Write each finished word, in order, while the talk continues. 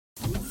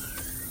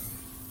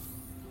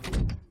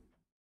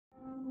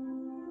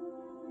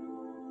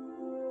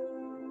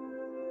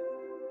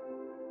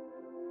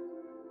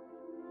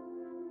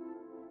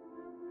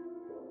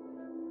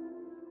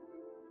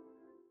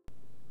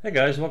Hey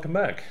guys, welcome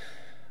back.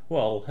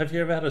 Well, have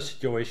you ever had a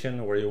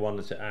situation where you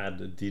wanted to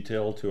add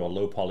detail to a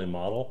low poly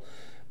model,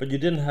 but you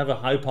didn't have a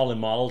high poly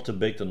model to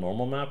bake the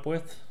normal map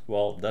with?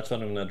 Well, that's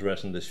what I'm going to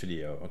address in this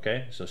video,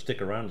 okay? So stick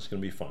around, it's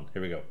going to be fun.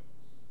 Here we go.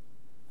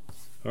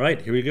 All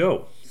right, here we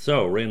go.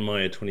 So we're in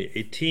Maya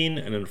 2018,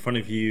 and in front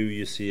of you,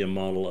 you see a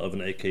model of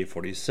an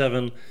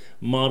AK-47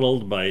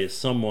 modeled by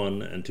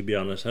someone, and to be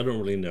honest, I don't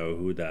really know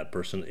who that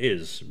person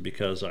is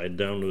because I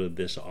downloaded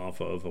this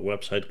off of a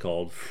website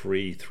called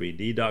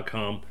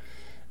free3d.com,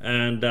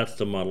 and that's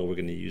the model we're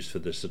going to use for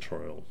this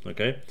tutorial,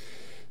 okay?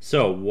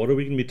 So what are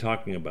we going to be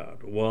talking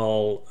about?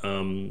 Well,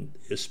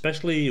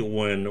 especially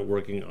when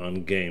working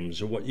on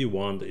games, what you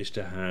want is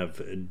to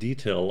have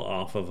detail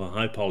off of a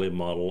high poly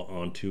model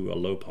onto a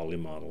low poly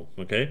model,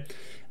 okay?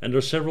 And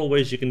there's several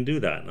ways you can do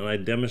that, and I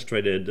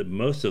demonstrated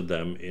most of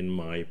them in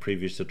my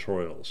previous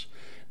tutorials.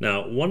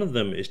 Now, one of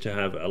them is to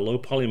have a low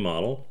poly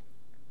model.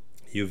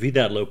 You view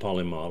that low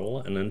poly model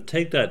and then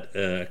take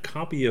that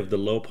copy of the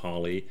low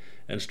poly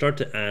and start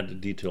to add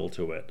detail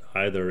to it,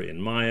 either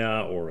in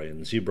Maya or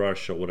in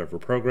ZBrush or whatever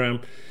program.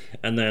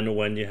 And then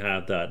when you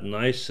have that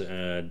nice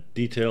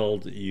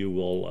detailed, you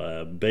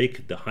will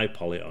bake the high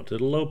poly onto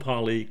the low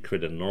poly,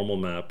 create a normal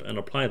map, and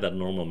apply that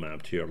normal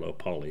map to your low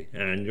poly,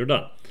 and you're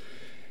done.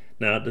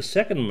 Now, the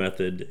second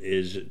method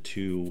is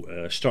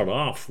to start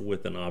off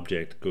with an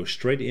object, go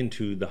straight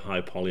into the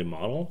high poly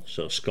model,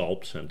 so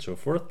sculpt and so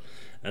forth,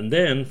 and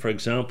then, for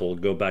example,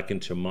 go back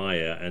into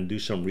Maya and do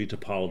some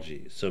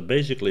retopology. So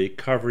basically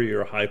cover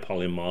your high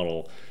poly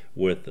model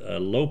with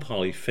low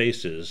poly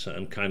faces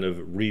and kind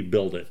of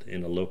rebuild it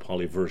in a low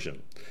poly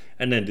version.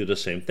 And then do the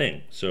same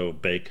thing, so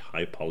bake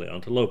high poly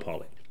onto low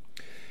poly.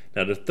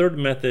 Now the third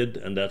method,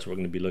 and that's what we're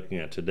going to be looking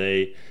at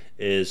today,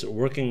 is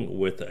working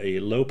with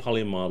a low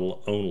poly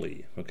model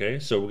only. Okay,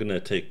 so we're going to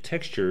take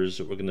textures,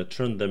 we're going to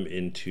turn them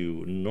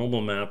into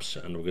normal maps,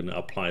 and we're going to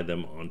apply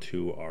them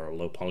onto our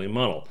low poly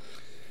model.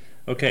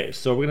 Okay,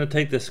 so we're going to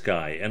take this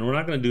guy, and we're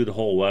not going to do the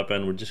whole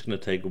weapon, we're just going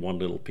to take one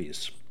little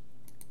piece.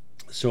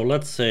 So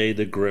let's say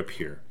the grip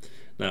here.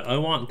 Now I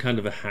want kind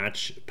of a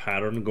hatch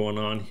pattern going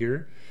on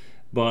here.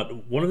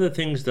 But one of the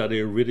things that I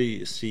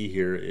really see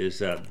here is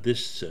that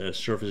this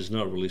surface is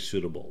not really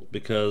suitable,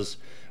 because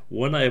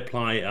when I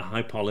apply a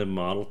high poly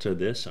model to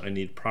this, I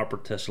need proper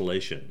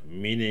tessellation,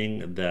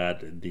 meaning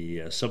that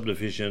the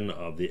subdivision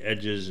of the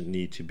edges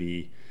need to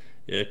be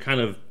kind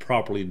of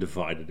properly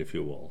divided, if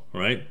you will,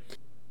 right?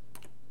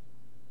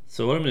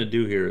 So what I'm going to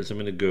do here is I'm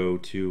going to go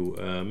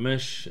to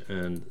mesh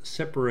and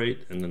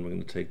separate, and then we're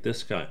going to take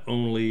this guy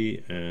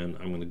only, and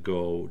I'm going to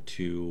go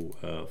to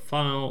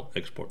file,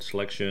 export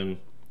selection,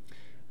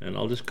 and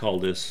I'll just call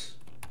this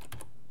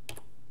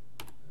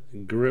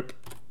grip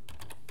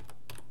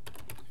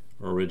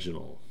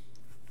original,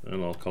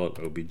 and I'll call it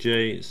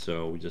OBJ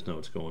so we just know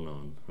what's going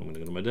on. I'm going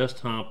to go to my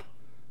desktop,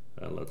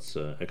 let's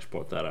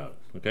export that out.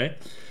 Okay,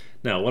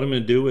 now what I'm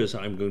going to do is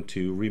I'm going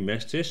to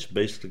remesh this,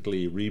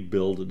 basically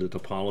rebuild the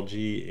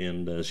topology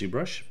in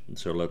ZBrush.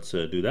 So let's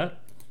do that.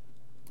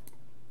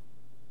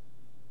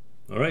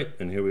 Alright,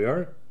 and here we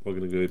are. We're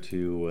going to go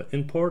to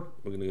import,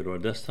 we're going to go to our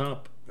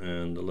desktop,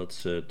 and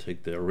let's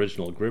take the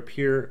original grip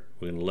here.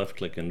 We're going to left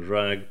click and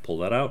drag, pull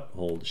that out,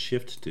 hold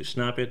shift to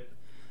snap it,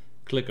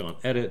 click on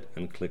edit,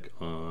 and click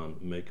on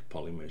make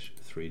polymesh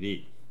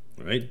 3D.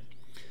 Right?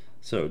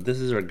 So this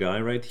is our guy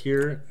right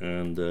here,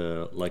 and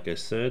like I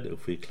said,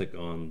 if we click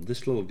on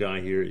this little guy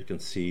here, you can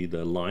see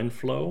the line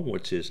flow,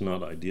 which is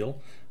not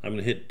ideal. I'm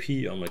going to hit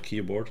P on my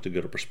keyboard to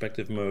go to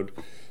perspective mode.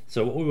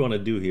 So what we want to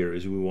do here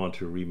is we want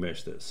to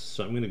remesh this.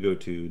 So I'm going to go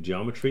to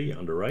geometry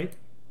on the right,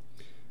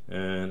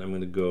 and I'm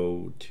going to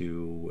go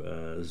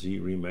to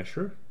Z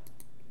remesher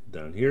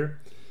down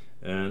here,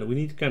 and we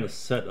need to kind of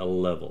set a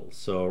level.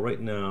 So right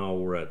now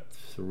we're at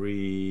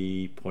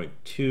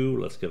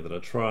 3.2. let's give it a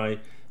try,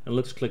 and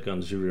let's click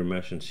on Z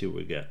remesh and see what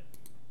we get.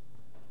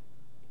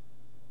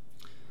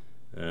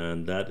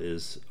 And that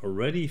is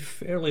already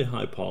fairly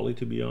high poly,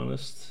 to be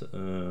honest.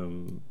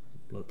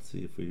 Let's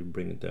see if we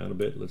bring it down a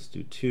bit. Let's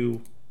do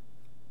 2.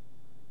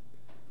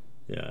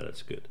 Yeah,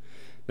 that's good.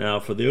 Now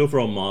for the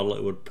overall model,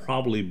 it would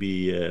probably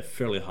be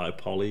fairly high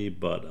poly,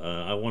 but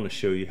I want to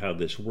show you how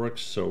this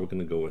works, so we're going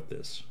to go with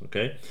this.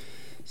 Okay,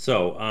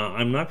 so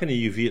I'm not going to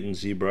UV it in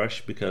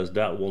ZBrush because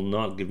that will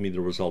not give me the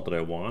result that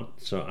I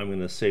want. So I'm going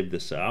to save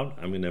this out.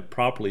 I'm going to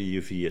properly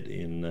UV it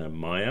in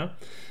Maya,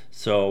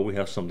 so we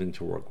have something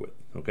to work with.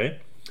 Okay,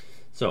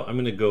 so I'm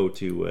going to go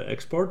to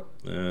export,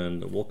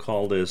 and we'll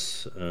call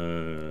this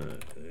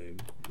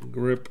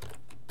grip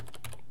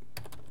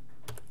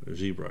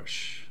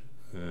ZBrush,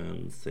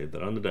 and save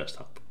that on the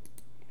desktop.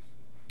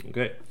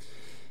 Okay,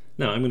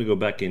 now I'm going to go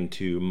back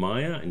into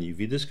Maya and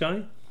UV this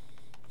guy.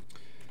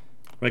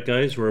 Right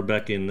guys, we're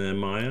back in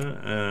Maya.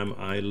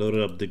 I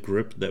loaded up the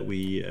grip that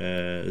we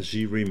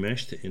Z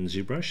remeshed in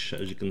ZBrush,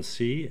 as you can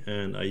see,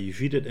 and I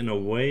UV'd it in a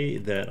way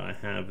that I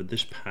have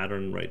this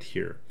pattern right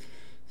here.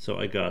 So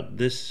I got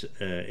this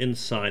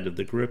inside of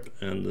the grip,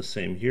 and the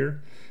same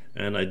here.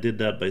 And I did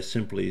that by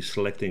simply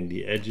selecting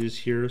the edges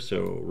here.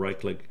 So right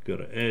click, go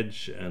to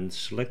edge, and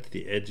select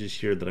the edges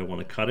here that I want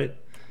to cut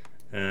it.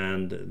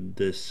 and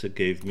this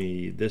gave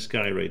me this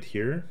guy right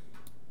here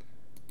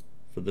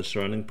for the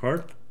surrounding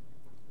part,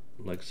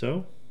 like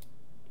so,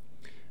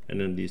 and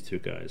then these two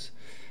guys.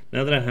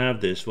 Now that I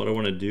have this, what I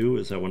want to do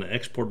is I want to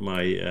export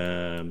my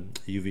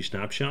UV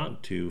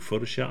snapshot to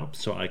Photoshop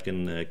so I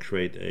can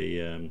create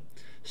a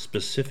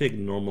specific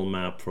normal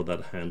map for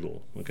that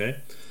handle. Okay,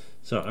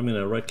 so I'm going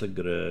to right click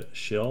the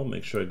shell,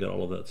 make sure I get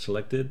all of that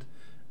selected,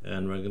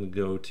 and we're going to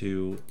go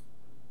to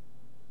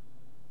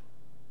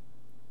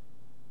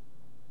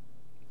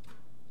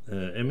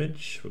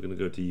image. We're going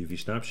to go to UV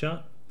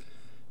snapshot.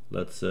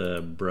 Let's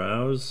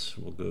browse.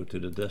 We'll go to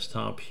the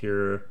desktop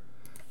here.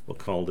 We'll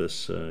call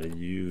this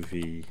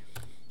UV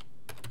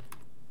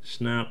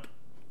snap,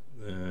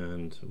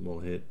 and we'll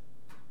hit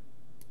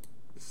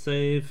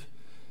save.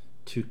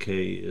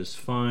 2K is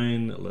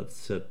fine. Let's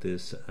set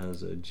this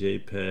as a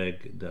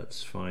JPEG.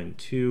 That's fine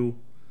too.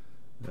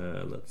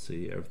 Let's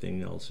see,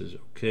 everything else is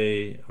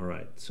okay. All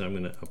right, so I'm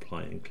going to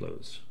apply and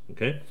close.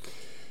 Okay,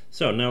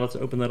 so now let's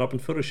open that up in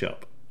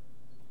Photoshop.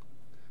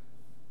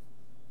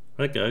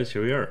 All right, guys,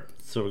 here we are.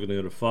 So we're going to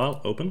go to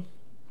File, Open.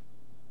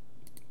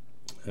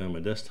 My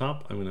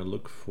desktop, I'm going to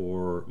look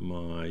for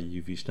my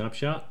UV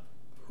snapshot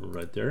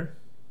right there.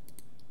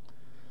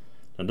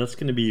 And that's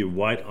going to be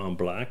white on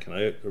black, and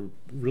I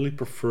really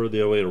prefer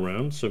the other way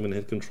around, so I'm going to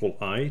hit Control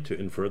I to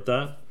invert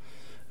that.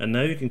 And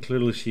now you can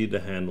clearly see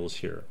the handles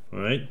here. All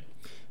right,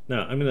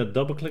 now I'm going to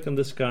double click on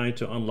this guy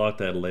to unlock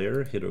that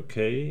layer, hit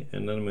OK,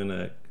 and then I'm going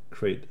to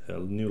create a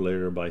new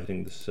layer by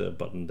hitting this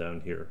button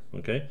down here.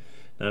 Okay,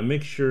 now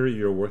make sure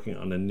you're working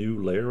on a new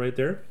layer right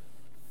there,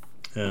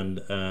 and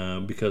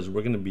because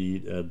we're going to be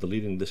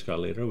deleting this guy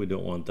later, we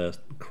don't want that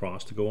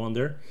cross to go on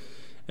there.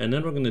 And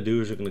then what we're going to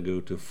do is we're going to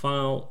go to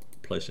File,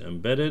 Place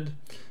Embedded,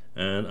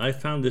 and I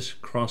found this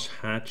cross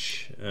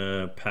hatch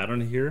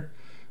pattern here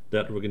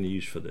that we're going to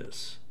use for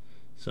this.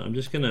 So I'm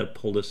just going to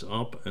pull this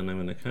up, and I'm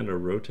going to kind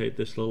of rotate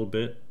this a little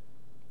bit,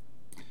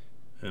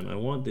 and I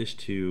want this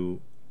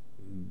to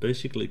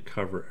basically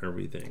cover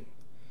everything.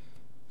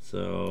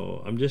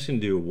 So I'm just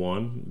going to do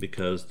one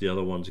because the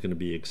other one's going to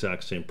be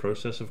exact same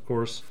process, of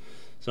course.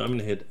 So I'm going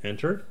to hit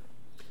enter.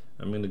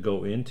 I'm going to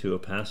go into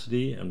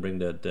opacity and bring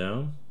that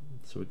down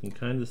so we can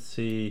kind of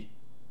see,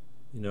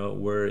 you know,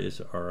 where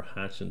is our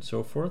hatch and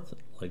so forth,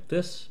 like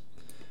this.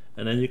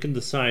 And then you can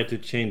decide to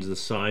change the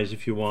size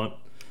if you want.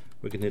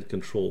 We can hit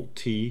Control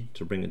T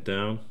to bring it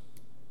down.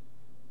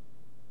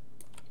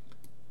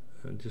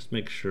 And just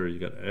make sure you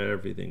got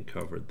everything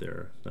covered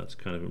there. That's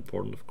kind of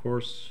important, of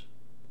course.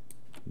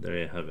 There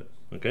you have it.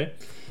 Okay,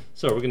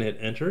 so we're going to hit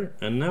enter,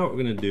 and now what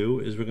we're going to do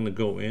is we're going to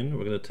go in,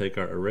 we're going to take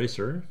our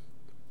eraser.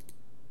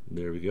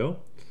 There we go.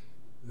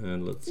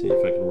 And let's see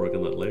if I can work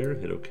on that layer.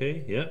 Hit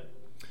OK. Yeah.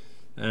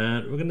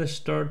 And we're going to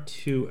start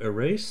to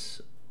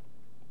erase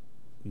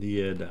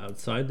the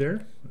outside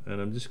there,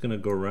 and I'm just going to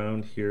go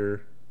around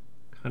here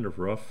kind of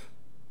rough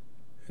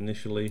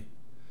initially,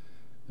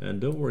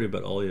 and don't worry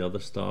about all the other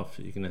stuff.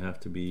 You're going to have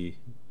to be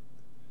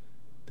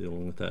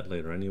dealing with that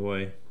later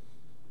anyway.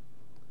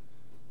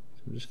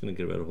 So I'm just going to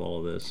get rid of all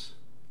of this,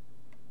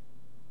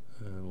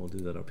 and we'll do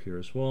that up here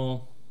as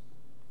well.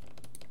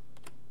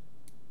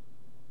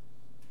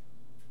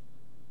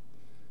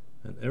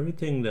 And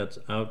everything that's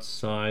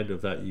outside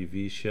of that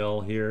UV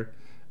shell here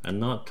and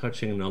not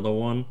touching another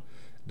one,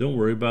 don't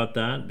worry about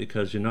that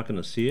because you're not going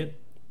to see it.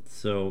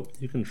 So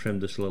you can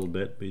trim this a little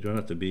bit, but you don't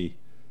have to be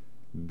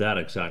that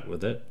exact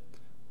with it.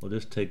 We'll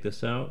just take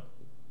this out.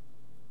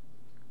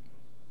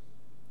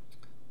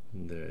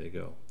 And there you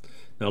go.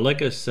 Now,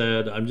 like I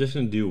said, I'm just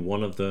going to do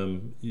one of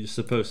them. You're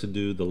supposed to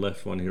do the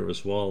left one here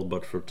as well,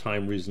 but for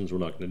time reasons, we're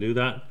not going to do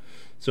that.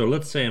 So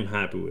let's say I'm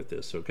happy with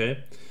this,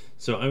 okay?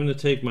 So I'm going to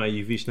take my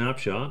UV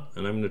snapshot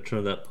and I'm going to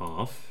turn that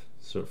off.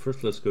 So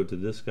first let's go to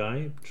this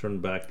guy, turn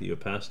back the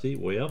opacity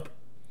way up.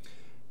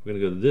 We're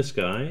going to go to this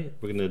guy.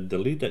 We're going to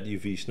delete that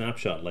UV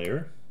snapshot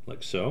layer,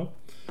 like so.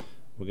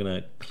 We're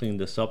going to clean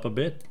this up a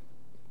bit.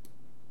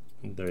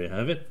 And there you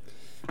have it.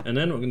 And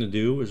then what we're going to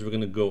do is we're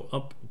going to go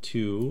up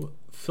to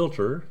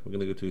Filter. We're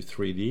going to go to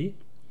 3D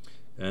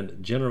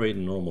and Generate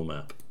Normal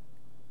Map.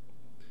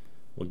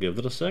 We'll give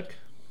it a sec.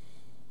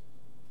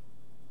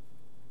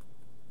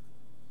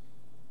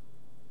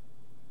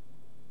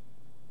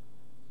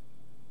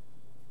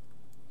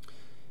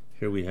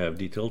 Here we have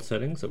detailed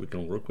settings that we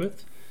can work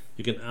with.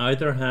 You can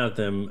either have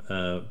them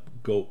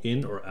go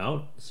in or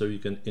out, so you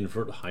can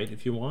invert height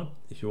if you want.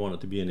 If you want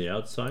it to be in the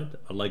outside,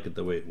 I like it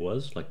the way it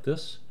was, like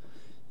this.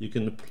 You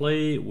can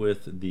play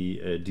with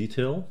the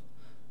detail,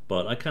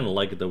 but I kind of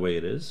like it the way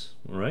it is.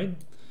 All right,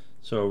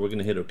 so we're going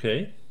to hit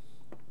OK,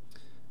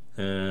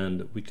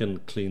 and we can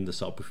clean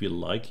this up if you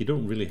like. You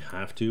don't really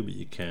have to, but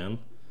you can.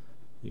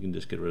 You can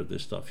just get rid of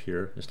this stuff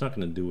here. It's not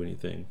going to do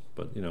anything,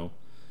 but you know,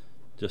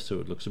 just so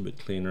it looks a bit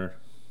cleaner.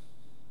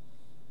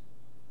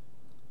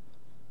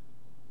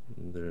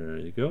 There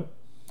you go.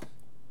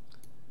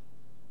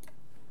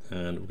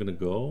 And we're going to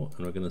go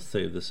and we're going to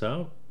save this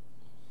out.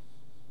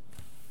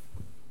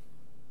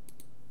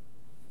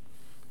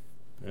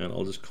 And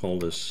I'll just call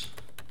this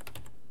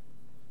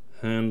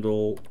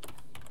handle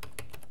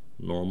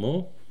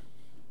normal.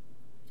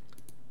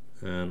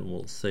 and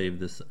we'll save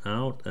this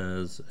out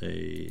as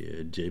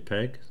a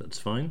JPEG. That's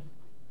fine,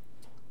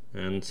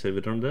 and save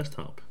it on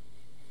desktop.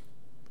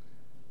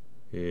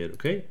 Hit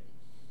OK,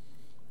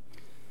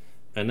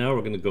 and now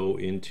we're going to go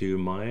into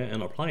Maya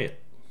and apply it.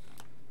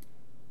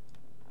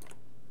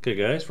 Okay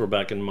guys, we're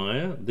back in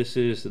Maya. This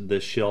is the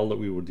shell that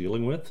we were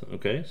dealing with.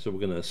 Okay, so we're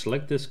going to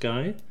select this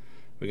guy.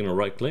 We're going to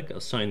right click,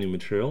 assign new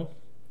material.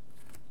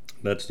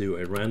 Let's do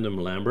a random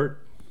Lambert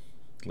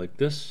like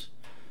this.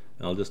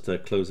 I'll just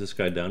close this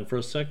guy down for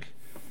a sec.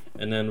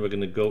 And then we're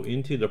going to go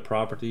into the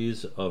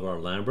properties of our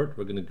Lambert.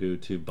 We're going to go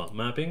to bump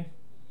mapping.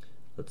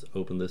 Let's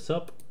open this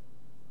up.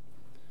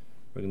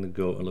 We're going to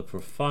go and look for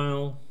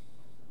file.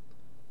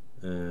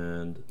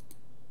 And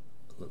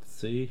let's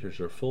see, here's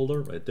our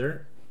folder right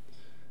there.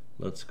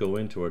 Let's go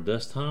into our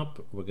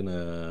desktop. We're going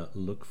to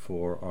look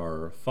for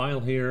our file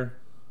here.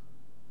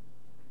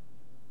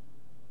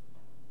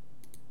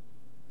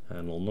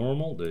 Handle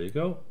normal, there you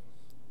go.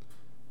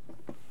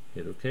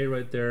 Hit OK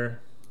right there.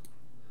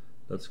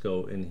 Let's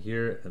go in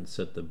here and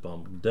set the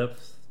bump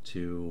depth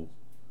to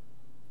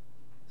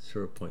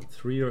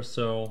 0.3 or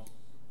so.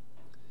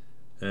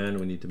 And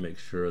we need to make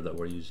sure that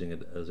we're using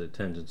it as a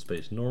tangent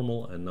space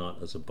normal and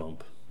not as a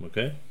bump.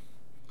 Okay.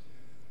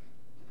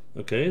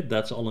 Okay,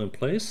 that's all in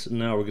place.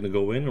 Now we're going to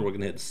go in and we're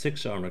going to hit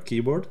 6 on our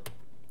keyboard,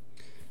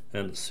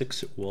 and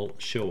 6 will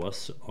show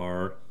us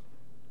our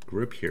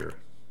grip here.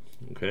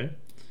 Okay,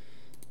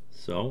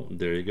 so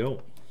there you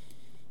go,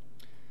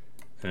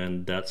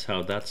 and that's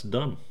how that's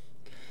done.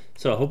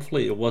 So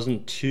hopefully it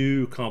wasn't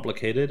too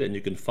complicated and you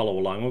can follow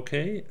along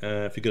okay.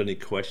 If you got any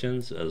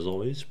questions, as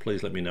always,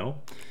 please let me know.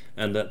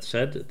 And that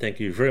said, thank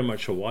you very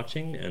much for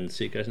watching, and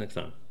see you guys next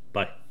time.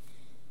 Bye.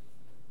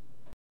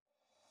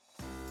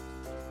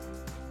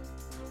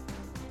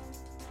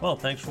 Well,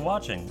 thanks for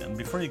watching, and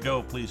before you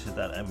go, please hit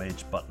that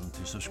MH button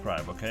to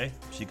subscribe, okay?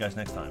 See you guys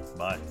next time.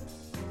 Bye.